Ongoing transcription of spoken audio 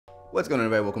What's going on,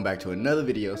 everybody? Welcome back to another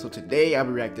video. So today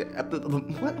I'm reacting to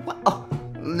what? Oh,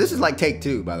 this is like take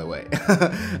 2, by the way.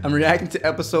 I'm reacting to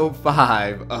episode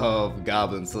 5 of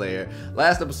Goblin Slayer.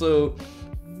 Last episode,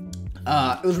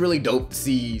 it was really dope to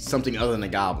see something other than a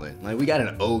goblin. Like, we got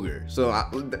an ogre. So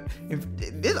if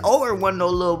this ogre wasn't no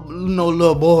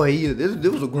little boy either.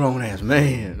 This was a grown ass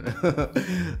man.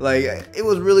 Like, it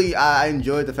was really, I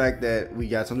enjoyed the fact that we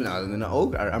got something other than an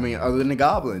ogre. I mean, other than a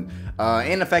goblin,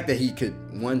 and the fact that he could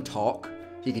talk,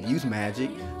 he could use magic.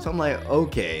 So I'm like,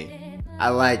 okay, I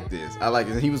like this.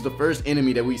 And he was the first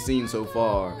enemy that we've seen so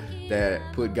far that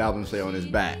put Goblin Slayer on his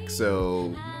back.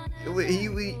 So I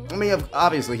mean,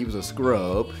 obviously he was a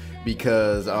scrub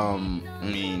because, I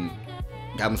mean,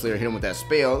 Goblin Slayer hit him with that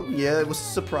spell. Yeah, it was a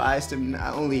surprise to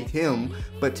not only him,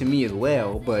 but to me as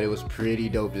well. But it was pretty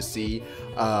dope to see.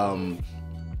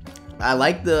 I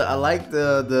like the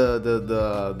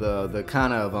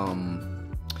kind of,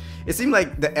 it seemed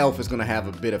like the elf is gonna have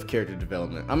a bit of character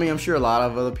development. I mean, I'm sure a lot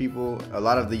of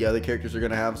the other characters are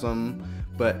gonna have some.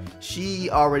 But she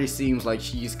already seems like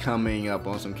she's coming up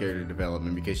on some character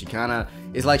development because she kind of,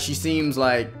 it's like she seems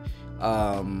like,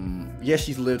 yes,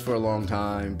 she's lived for a long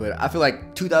time, but I feel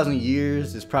like 2,000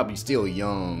 years is probably still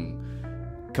young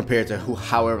compared to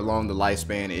however long the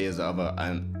lifespan is of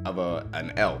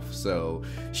an elf. So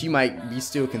she might be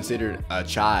still considered a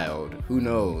child, who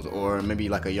knows, or maybe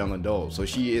like a young adult. So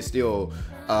she is still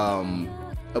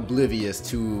oblivious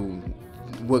to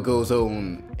what goes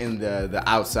on in the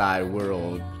outside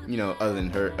world, you know, other than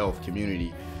her elf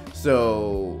community.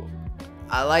 So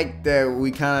I like that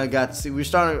we kind of got to see, I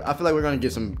feel like we're gonna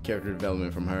get some character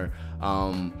development from her.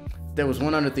 There was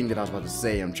one other thing that I was about to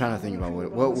say. I'm trying to think about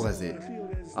what was it.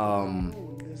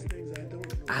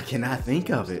 I cannot think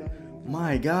of it.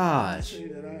 My gosh,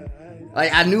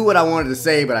 like, I knew what I wanted to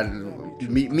say, but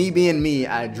me being me,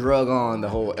 I drug on the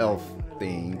whole elf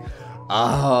thing.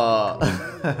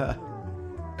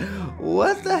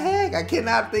 What the heck? I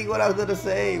cannot think what I was gonna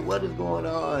say. What is going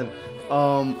on?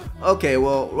 Okay,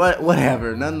 well,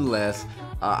 whatever. Nonetheless,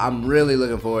 I'm really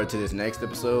looking forward to this next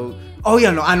episode. Oh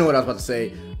yeah, no, I know what I was about to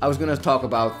say. I was gonna talk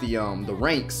about the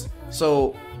ranks.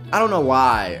 So I don't know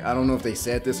why. I don't know if they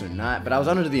said this or not, but I was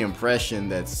under the impression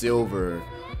that silver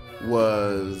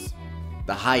was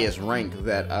the highest rank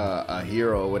that a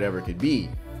hero or whatever could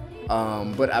be.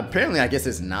 But apparently, I guess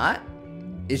it's not.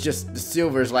 It's just the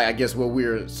silver is, like, I guess what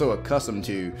we're so accustomed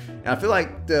to. And I feel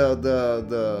like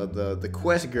the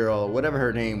quest girl, or whatever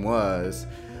her name was,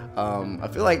 I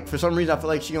feel like for some reason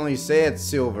she only said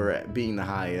silver being the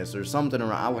highest or something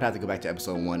around. I would have to go back to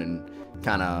episode 1 and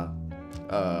kind of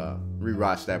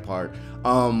rewatch that part.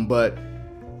 But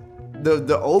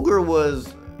the ogre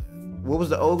was, what was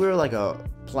the ogre, like a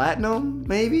platinum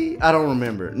maybe? I don't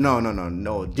remember.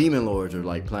 No, demon lords are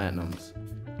like platinums,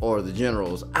 or the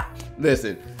generals.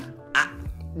 Listen,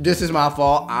 this is my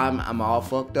fault. I'm all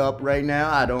fucked up right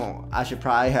now. I should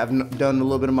probably have done a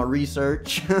little bit of my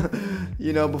research,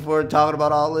 you know, before talking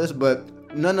about all this. But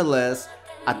nonetheless,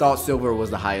 I thought silver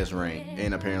was the highest rank,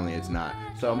 and apparently it's not.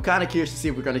 So I'm kind of curious to see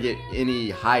if we're gonna get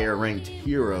any higher ranked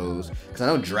heroes, because I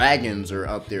know dragons are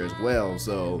up there as well.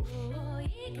 So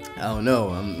I don't know.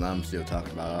 I'm still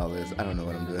talking about all this. I don't know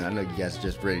what I'm doing. I know you guys are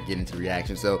just ready to get into the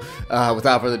reaction. So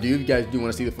without further ado, if you guys do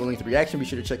want to see the full length reaction, be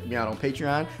sure to check me out on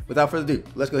Patreon. Without further ado,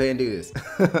 let's go ahead and do this.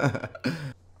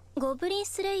 Goblin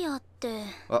Slayer って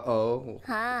Uh-oh.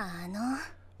 あの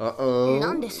Uh-oh.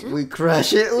 We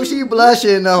crush it. Oh, she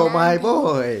blushing. Oh, my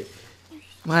boy.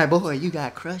 My boy, you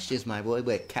got crushes, my boy,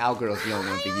 but cowgirls don't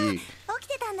want for you. 起き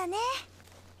てたんだね。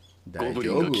ゴブ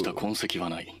リンが来た痕跡は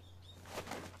ない。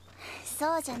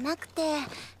そうじゃなくて、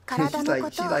体のこ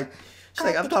と。She's like,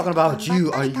 I'm talking about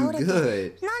you. Are you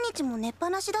good? 何日も寝っぱ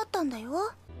なしだったんだ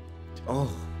よ。Oh,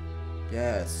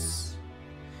 yes.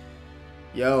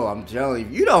 Yo, I'm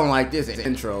telling you, you don't like this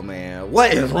intro, man.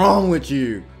 What is wrong with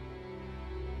you?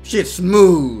 Shit's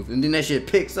smooth, and then that shit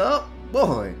picks up,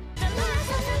 boy.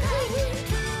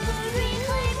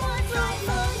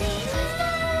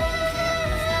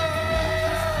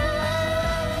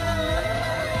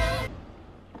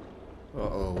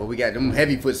 Uh-oh, well, we got them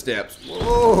heavy footsteps.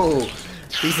 Whoa!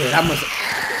 He said, I must.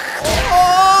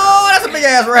 Oh, that's a big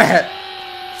ass rat.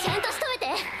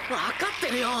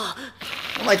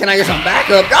 I'm like, can I get some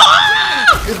backup?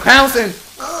 Ah! It's pouncing.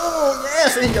 Oh,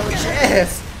 yes, in your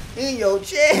chest. In your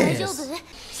chest.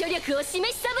 Get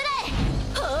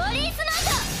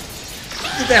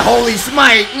that holy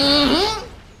smite.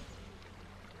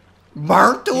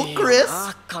 Burnt to a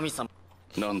crisp.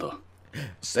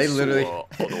 They literally.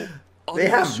 They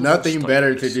have nothing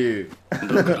better to do.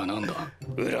 だからなんだ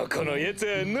鱗のやつ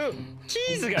はのチ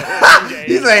ーズが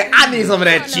He's like, I need some of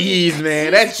that cheese,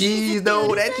 man. That cheese,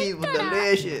 though, that cheese was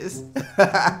delicious.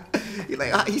 He's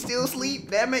like, oh, he's still asleep.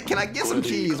 Damn it, can I get some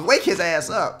cheese? Wake his ass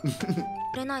up.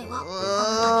 れないわ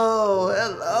Oh,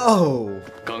 hello.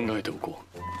 考えておこ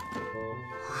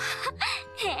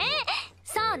へえ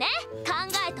そうね考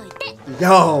えといて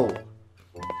Yo.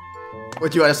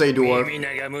 What you want to say, dwarf? 耳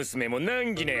長娘も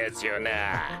難儀なやつよ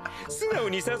な素直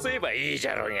に誘えばいいじ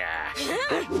ゃろうが射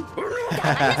抜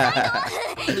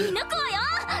くわ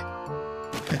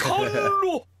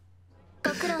よ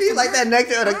He's like that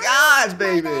nectar of the gods,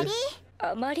 baby.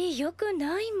 あまり良く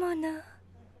ないものね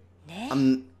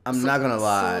I'm not gonna そう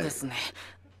lie. ですね。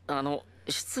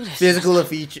失礼しました。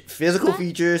 Physical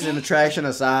features and attraction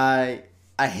aside,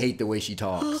 I hate the way she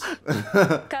talks.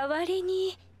 代わり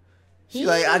に She's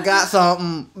like, I got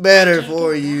something better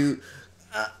for you.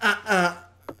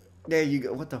 There you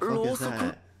go. What the fuck is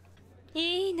that?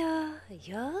 いいの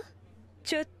よ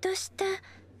ちょっとした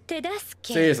手助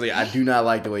け Seriously, I do not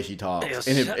like the way she talks,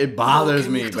 and it bothers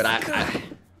me. But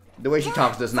the way she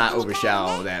talks does not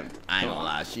overshadow that. I ain't gonna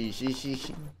lie. She.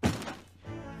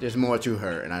 There's more to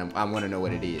her, and I want to know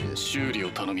what it is. 修理を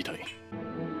頼みたい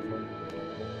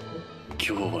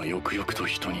今日はよくよくと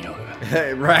人に会う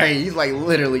Right? He's like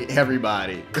literally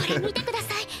everybody. これ見てくだ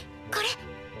さいこれ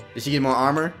Did she get more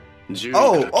armor? 10から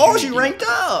Oh, 9 she ranked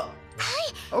up.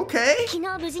 Okay. 昨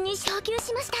日無事に昇級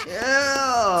しましたちょっと不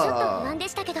Yeah. 安で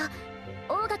したけど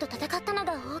オーガと戦ったの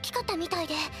が大きかったみたい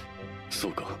でそ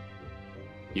うか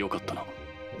よかったな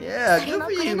Yeah. Good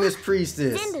for you, Miss 全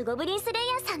Priestess. 部ゴブリンスレイ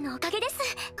ヤーさんのおかげです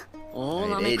大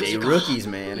な They めくじか rookies,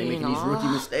 man. They いい making な these rookie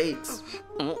mistakes.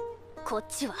 こっ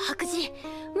ちは白磁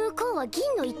向こうは銀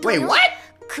の一等 Wait, よ what?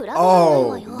 比べられないわ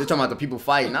Oh, よ they're talking about the people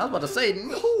fighting. I was about to say,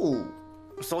 who?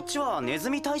 そっちはネズ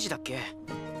ミ退治だっけ？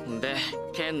で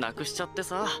剣なくしちゃって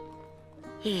さ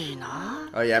いいな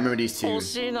Oh yeah, I remember these two. 欲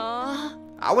しいな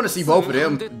I want to see both of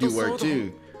them do work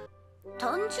too.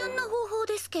 単純な方法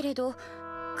ですけれど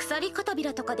鎖片び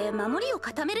らとかで守りを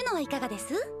固めるのはいかがで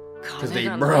す Cause 金 they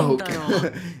がないん broke. だよ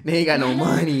They ain't got no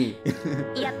money.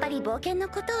 やっぱり冒険の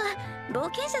ことは冒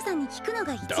険者さんに聞くの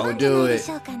が一 Don't 番じゃ do ないで it.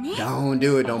 しょうかね Don't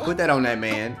do it. Don't put that on that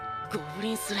man. ゴブ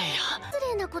リンスレイヤ失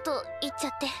礼なこと言っちゃ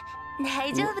って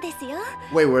大丈夫ですよ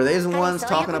Wait, were they the 彼 ones そ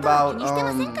ういう talking ことは about 気にして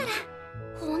ませんから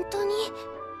本当に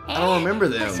I don't remember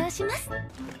保 them. 証します It's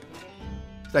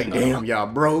like, damn, y'all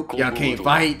broke. Y'all can't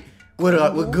fight. What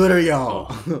good are y'all?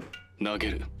 投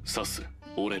げる刺す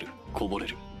折れるこぼれ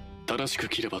る正しく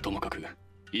切ればともかく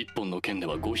一本の剣で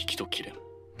は5匹と切れん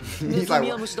He's ーネズミ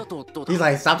や like, 虫だとどうだ he's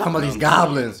like, stop talking about these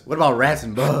goblins. What about rats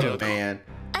and bugs, man?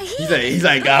 あいい He's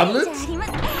like じゃあ goblins? ありま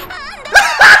す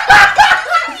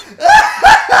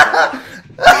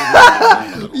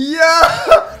Yeah.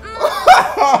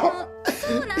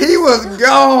 そうなんです He was やっ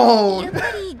gone. ぱ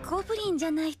りゴブリンじ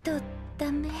ゃないと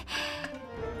ダメ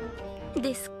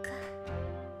ですか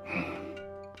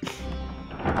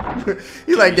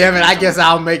He's like, damn it, I guess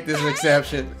I'll make this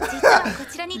exception. 実はこ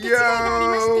ちらに手違いがあり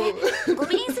ましてゴ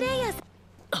ブリンスレイヤーさ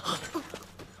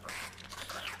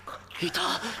ん いた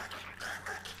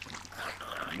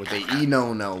What they eating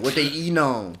on though? What they eating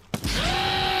on?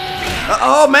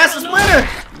 Oh, Master Splinter!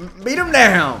 Beat him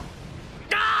down!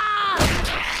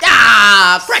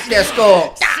 Ah! Crack that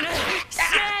skull!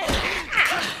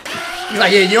 He's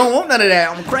like, yeah, you don't want none of that.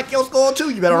 I'm gonna crack your skull too.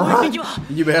 You better run.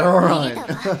 You better run.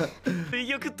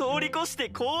 水玉通り越して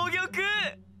攻撃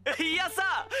いや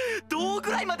さどう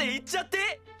くらいまで行っちゃって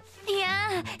いや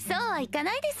そうはいか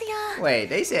ないですよ Wait,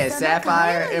 they said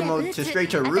Sapphire Emerald to straight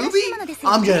to Ruby?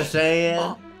 I'm just saying.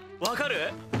 わか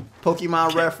る Pokemon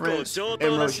結構 reference. 上等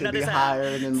な Emerald 品 should で be さ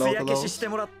higher than 艶 both of 消しし those. て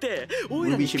もらっておい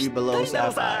ら Ruby に should ぴ be った below りな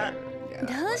のさ Sapphire. ど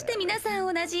うして皆さん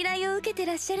同じ依頼を受けて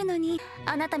らっしゃるのに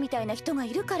あなたみたいな人が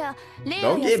いるからレイ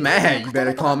Don't get mad. You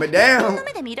better calm it down. の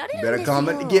目で見られ You るん better ですよ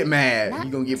calm it to get mad.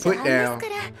 You gonna get put 違うん down. です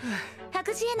から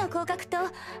白紙への降格と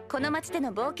この町で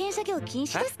の冒険者業禁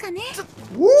止ですかね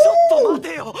Woo! ちょっと待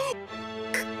てよ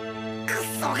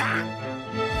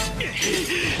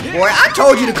Boy, I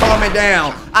told you to calm it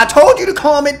down. I told you to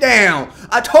calm it down.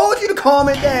 I told you to calm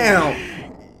it down.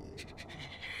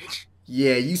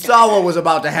 Yeah, you saw what was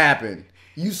about to happen.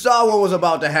 You saw what was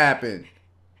about to happen.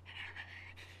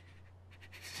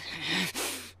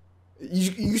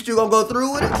 You still gonna go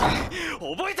through with it?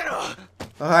 覚えてろ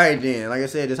Alright then, like I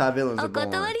said, this is how villains お are going.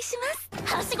 断りしま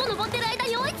すはしご登ってる間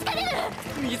に追いつかれる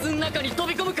水の中に飛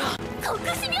び込むか国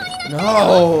士病になる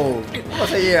No! I'm gonna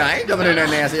say, yeah, I ain't jumping in that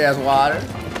nasty ass water.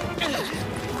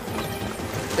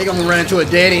 They gonna run into a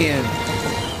dead end.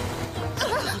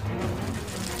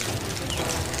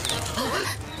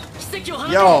 奇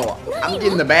Yo, I'm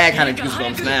getting the bad kind of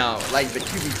goosebumps now. Like the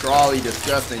creepy crawly,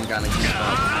 disgusting kind of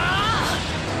goosebumps.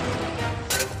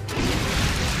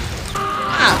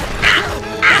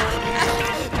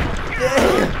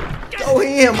 Go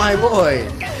in, my boy.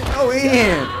 Go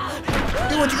in.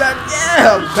 Do what you got.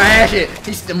 Yeah, bash it.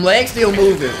 Them legs still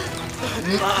moving.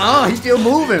 He's still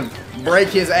moving. Break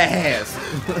his ass.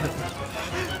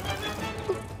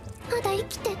 まだ生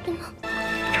きてるの。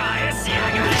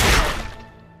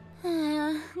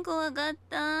怖かっ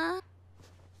た。や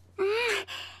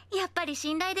っぱり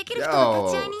信頼できる人が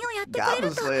立ち会い人をやってくれ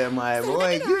ると。 Goblin Slayer, my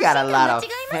boy, you got a lot of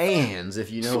fans,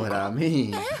 if you know what I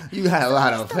mean. You got a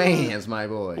lot of fans, my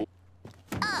boy.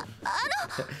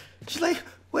 She's like,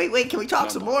 wait, can we talk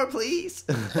some more, please?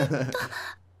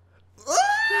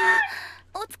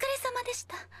 お疲れ様でし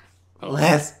た。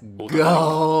 Let's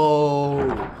go.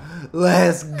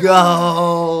 Let's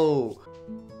go.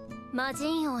 魔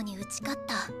人王に打ち勝っ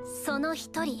たその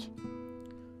一人。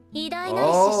偉大な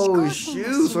Oh,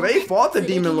 shoot. So they fought the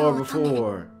Demon Lord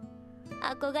before.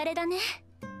 憧れだね。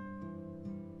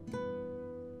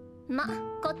ま、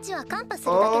こっちはカンパす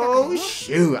るだけだからね。 Oh,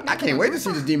 shoot. I can't wait to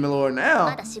see the Demon Lord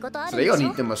now. So they gonna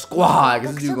need them a squad,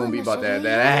 because this dude gonna be about that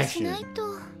action.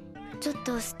 ちょっ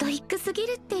とストイックすぎ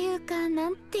るっていうか、な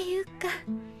んていうか。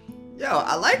 Yo,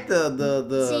 I like the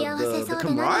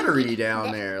camaraderie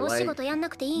down there. お仕 Like, 事やんな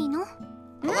くていいの？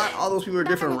 I like all those people are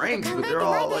different ranks, but they're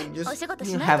all like just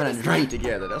having a drink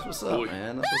together. That's what's up,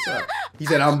 man. That's what's up. He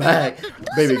said, I'm back.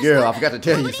 Baby girl, I forgot to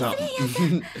tell you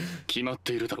something. 決まっ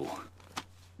ているだろう。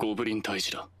ゴブリン退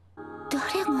治だ。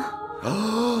誰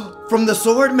が？ From the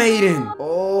Sword Maiden.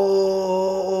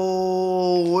 Oh,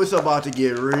 it's about to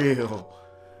get real.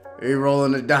 They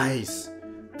rolling the dice.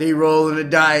 They rolling the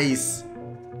dice.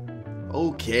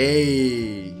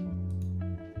 Okay.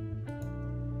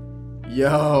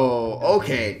 Yo,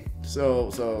 okay. So.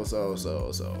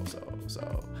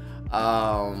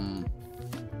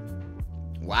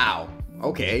 Wow.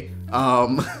 Okay.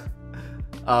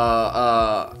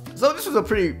 So this was a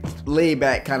pretty laid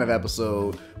back kind of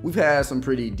episode. We've had some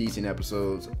pretty decent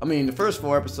episodes. I mean, the first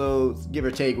 4 episodes, give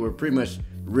or take, were pretty much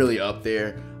really up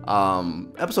there.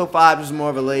 Episode 5 was more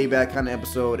of a laid back kind of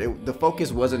episode. The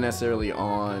focus wasn't necessarily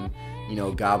on, you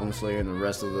know, Goblin Slayer and the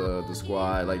rest of the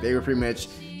squad. Like, they were pretty much,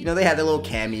 you know, they had their little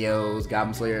cameos.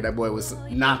 Goblin Slayer, that boy was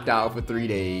knocked out for 3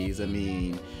 days. I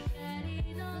mean,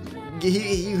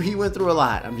 he went through a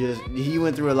lot. He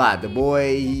went through a lot. The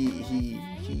boy,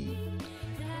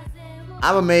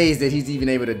 I'm amazed that he's even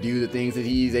able to do the things that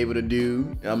he's able to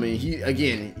do. I mean, he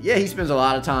spends a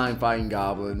lot of time fighting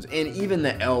goblins, and even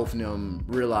the elf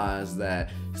realized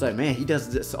that it's like, man, he does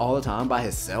this all the time by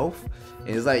himself.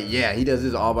 And it's like, yeah, he does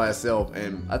this all by himself.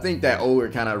 And I think that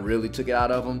ogre kind of really took it out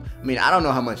of him. I mean, I don't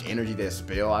know how much energy that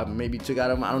spell maybe took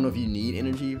out of him. I don't know if you need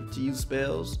energy to use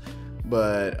spells,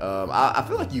 but I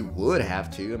feel like you would have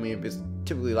to. I mean, if it's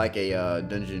typically like a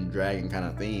Dungeon Dragon kind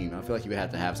of theme, I feel like you would have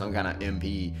to have some kind of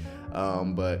MP.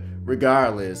 But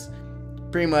regardless,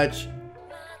 pretty much,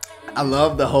 I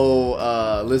love the whole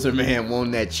lizard man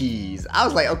wanting that cheese. I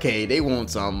was like, okay, they want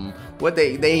something. What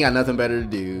they ain't got nothing better to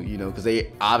do, you know, because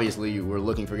they obviously were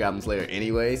looking for Goblin Slayer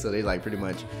anyway. So they like pretty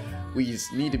much, we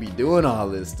just need to be doing all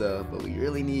this stuff, but we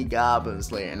really need Goblin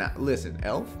Slayer. And listen,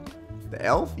 the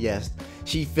elf, yes,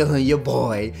 she feeling your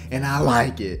boy, and I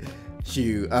like it.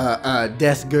 Shoot,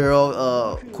 desk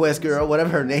girl, quest girl, whatever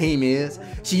her name is,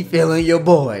 she feeling your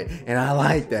boy, and I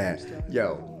like that.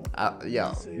 Yo,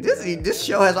 this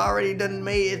show has already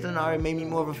made me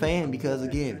more of a fan, because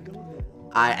again,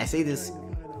 I say this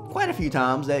quite a few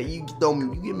times, that you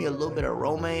give me a little bit of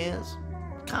romance,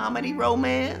 comedy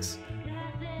romance,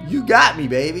 you got me,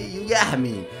 baby, you got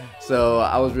me. So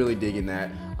I was really digging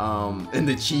that. And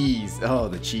the cheese. Oh,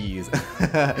 the cheese.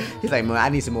 He's like, man, I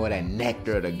need some more of that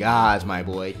nectar of the gods, my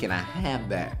boy. Can I have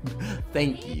that?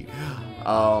 Thank you.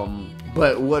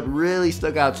 But what really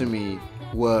stuck out to me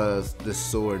was the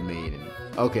Sword Maiden.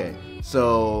 Okay,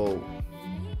 so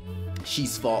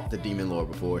she's fought the Demon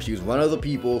Lord before. She was one of the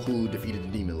people who defeated the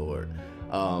Demon Lord.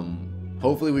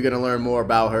 Hopefully we're gonna learn more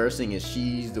about her, seeing as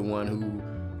she's the one who,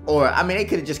 or I mean, they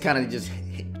could have just kind of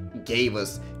gave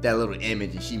us that little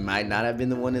image, and she might not have been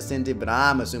the one that sent it, but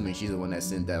I'm assuming she's the one that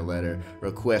sent that letter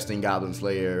requesting Goblin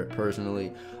Slayer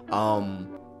personally.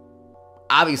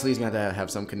 Obviously, it's going to have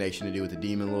some connection to do with the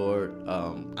Demon Lord.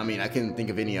 I mean, I couldn't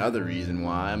think of any other reason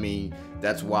why. I mean,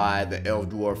 that's why the Elf,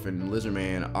 Dwarf, and Lizard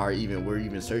Man we're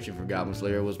even searching for Goblin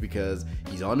Slayer, was because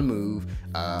he's on the move.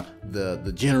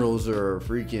 The generals are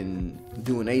freaking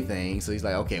doing their thing, so he's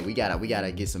like, okay, we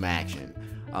gotta get some action.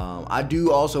 I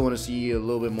do also want to see a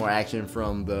little bit more action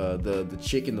from the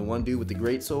chick and the one dude with the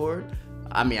great sword.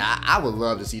 I mean, I would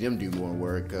love to see them do more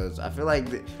work, because I feel like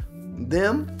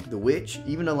the witch,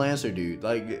 even the Lancer dude,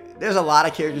 like, there's a lot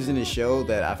of characters in this show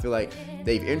that I feel like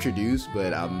they've introduced,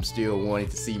 but I'm still wanting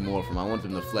to see more from. I want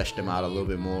them to flesh them out a little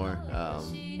bit more,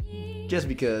 just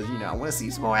because, you know, I want to see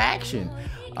some more action.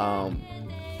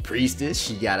 Priestess,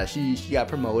 she got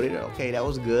promoted. Okay, that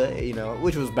was good, you know,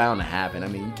 which was bound to happen. I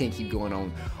mean, you can't keep going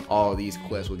on all these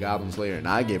quests with Goblin Slayer and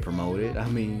I get promoted. I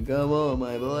mean, come on,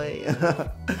 my boy.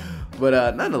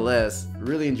 But nonetheless,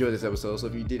 really enjoyed this episode. So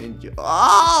if you did enjoy,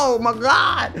 oh my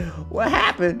God, what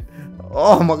happened?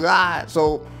 Oh my God.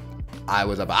 So I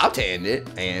was about to end it,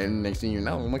 and next thing you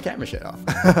know, my camera shut off.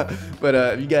 But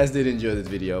if you guys did enjoy this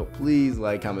video, please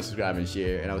like, comment, subscribe, and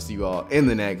share, and I'll see you all in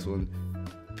the next one.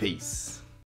 Peace.